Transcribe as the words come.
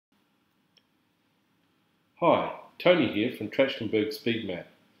Hi, Tony here from Trachtenberg Speed Math.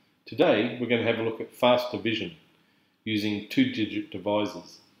 Today we're going to have a look at fast division using two-digit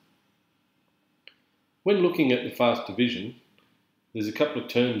divisors. When looking at the fast division, there's a couple of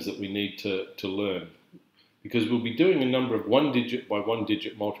terms that we need to learn, because we'll be doing a number of one-digit by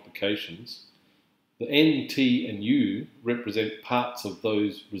one-digit multiplications. The n, t and u represent parts of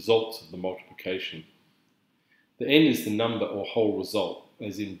those results of the multiplication. The n is the number or whole result,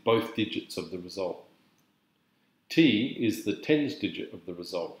 as in both digits of the result. T is the tens digit of the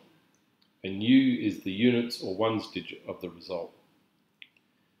result, and U is the units or ones digit of the result.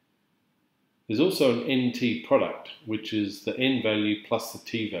 There's also an NT product, which is the n value plus the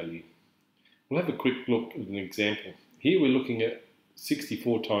t value. We'll have a quick look at an example. Here we're looking at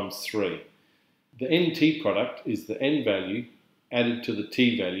 64 times 3. The NT product is the n value added to the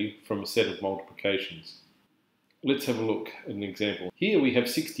t value from a set of multiplications. Let's have a look at an example. Here we have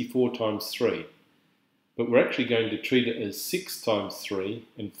 64 times 3. But we're actually going to treat it as 6 times 3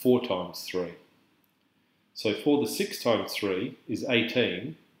 and 4 times 3. So for the 6 times 3 is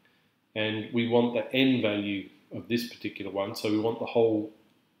 18, and we want the n value of this particular one, so we want the whole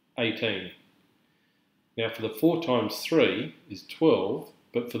 18. Now for the 4 times 3 is 12,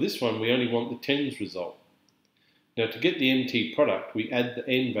 but for this one we only want the tens result. Now to get the NT product, we add the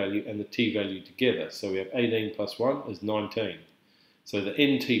n value and the t value together, so we have 18 plus 1 is 19. So the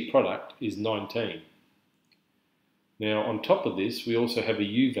NT product is 19. Now on top of this we also have a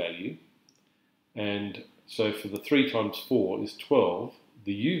u value, and so for the 3 times 4 is 12,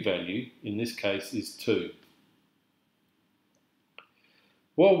 the u value in this case is 2.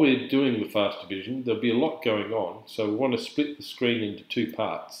 While we're doing the fast division there'll be a lot going on, so we want to split the screen into two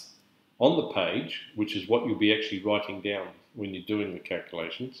parts. On the page, which is what you'll be actually writing down when you're doing the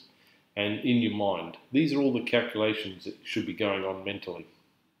calculations, and in your mind. These are all the calculations that should be going on mentally.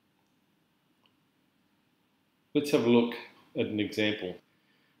 Let's have a look at an example.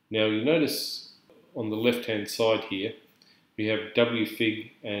 Now you notice on the left hand side here we have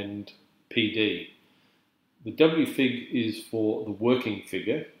wfig and pd. The wfig is for the working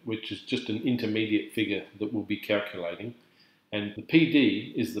figure, which is just an intermediate figure that we'll be calculating, and the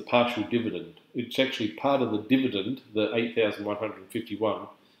pd is the partial dividend. It's actually part of the dividend, the 8,151.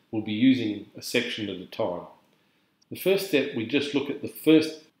 We'll be using a section at a time. The first step, we just look at the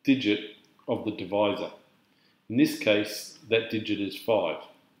first digit of the divisor. In this case, that digit is 5.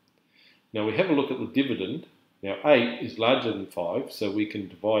 Now we have a look at the dividend. Now 8 is larger than 5, so we can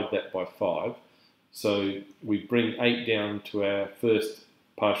divide that by 5. So we bring 8 down to our first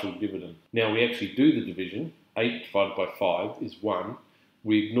partial dividend. Now we actually do the division. 8 divided by 5 is 1.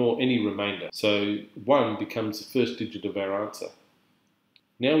 We ignore any remainder. So 1 becomes the first digit of our answer.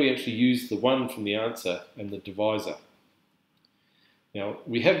 Now we actually use the 1 from the answer and the divisor. Now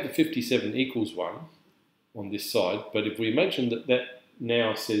we have the 57 equals 1. On this side, but if we imagine that that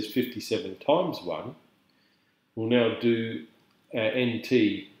now says 57 times 1, we'll now do our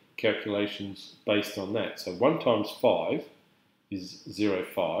NT calculations based on that. So 1 times 5 is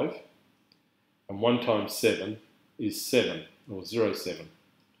 0.5, and 1 times 7 is 7, or 0.7.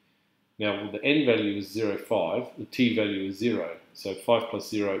 Now the n value is 0.5, the t value is 0, so 5 plus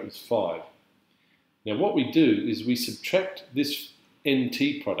 0 is 5. Now what we do is we subtract this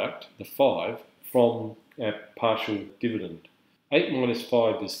NT product, the 5, from our partial dividend. 8 minus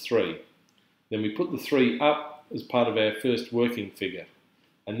 5 is 3. Then we put the 3 up as part of our first working figure,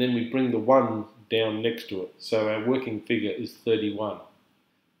 and then we bring the 1 down next to it, so our working figure is 31.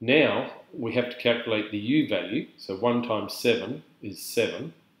 Now we have to calculate the u value, so 1 times 7 is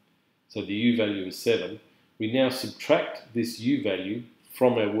 7, so the u value is 7. We now subtract this u value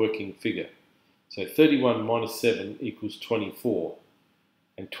from our working figure, so 31 minus 7 equals 24,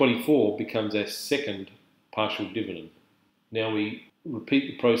 and 24 becomes our second partial dividend. Now we repeat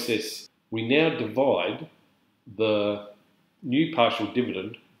the process. We now divide the new partial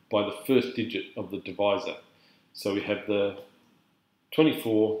dividend by the first digit of the divisor. So we have the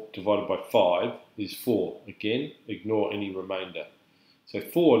 24 divided by 5 is 4. Again, ignore any remainder. So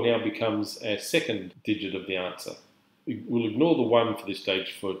 4 now becomes our second digit of the answer. We'll ignore the 1 for this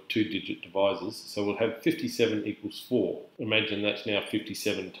stage for two-digit divisors, so we'll have 57 equals 4. Imagine that's now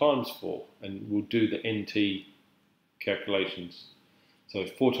 57 times 4, and we'll do the NT calculations. So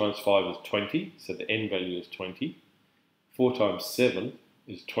 4 times 5 is 20, so the n value is 20. 4 times 7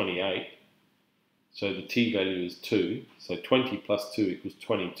 is 28, so the t value is 2, so 20 plus 2 equals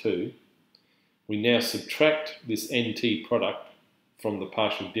 22. We now subtract this NT product from the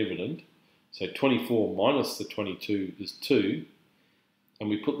partial dividend. So 24 minus the 22 is 2, and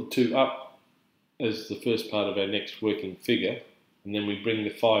we put the 2 up as the first part of our next working figure, and then we bring the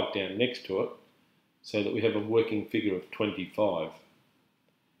 5 down next to it, so that we have a working figure of 25.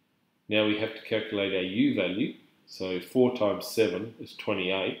 Now we have to calculate our U value. So 4 times 7 is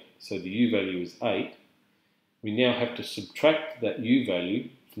 28, so the U value is 8. We now have to subtract that U value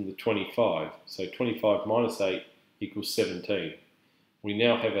from the 25. So 25 minus 8 equals 17. We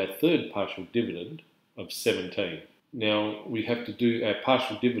now have our third partial dividend of 17. Now we have to do our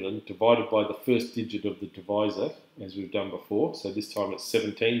partial dividend divided by the first digit of the divisor, as we've done before. So this time it's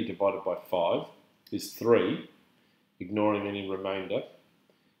 17 divided by 5 is 3, ignoring any remainder.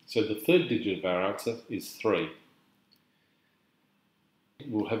 So the third digit of our answer is 3.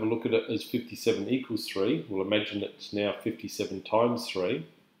 We'll have a look at it as 57 equals 3. We'll imagine it's now 57 times 3.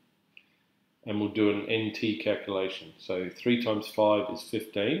 And we'll do an NT calculation. So 3 times 5 is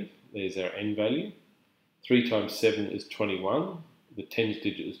 15. There's our N value. 3 times 7 is 21. The tens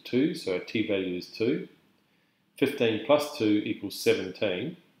digit is 2, so our T value is 2. 15 plus 2 equals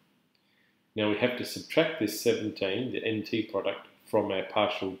 17. Now we have to subtract this 17, the NT product, from our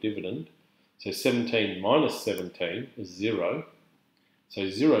partial dividend. So 17 minus 17 is 0. So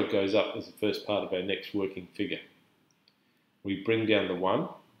 0 goes up as the first part of our next working figure. We bring down the 1.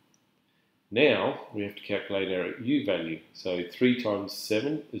 Now we have to calculate our U value. So 3 times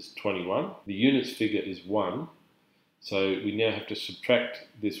 7 is 21. The units figure is 1. So we now have to subtract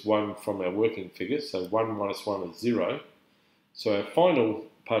this 1 from our working figure. So 1 minus 1 is 0. So our final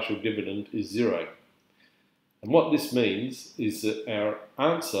partial dividend is 0. And what this means is that our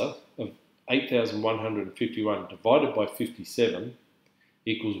answer of 8,151 divided by 57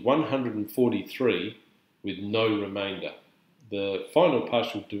 equals 143 with no remainder. The final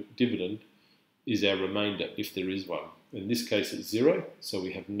partial dividend is our remainder, if there is one. In this case it's 0, so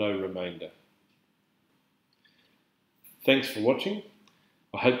we have no remainder. Thanks for watching.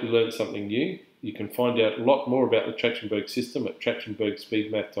 I hope you learned something new. You can find out a lot more about the Trachtenberg system at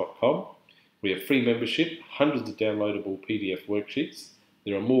trachtenbergspeedmath.com. We have free membership, hundreds of downloadable PDF worksheets.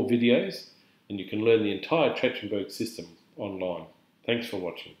 There are more videos, and you can learn the entire Trachtenberg system online. Thanks for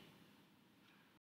watching.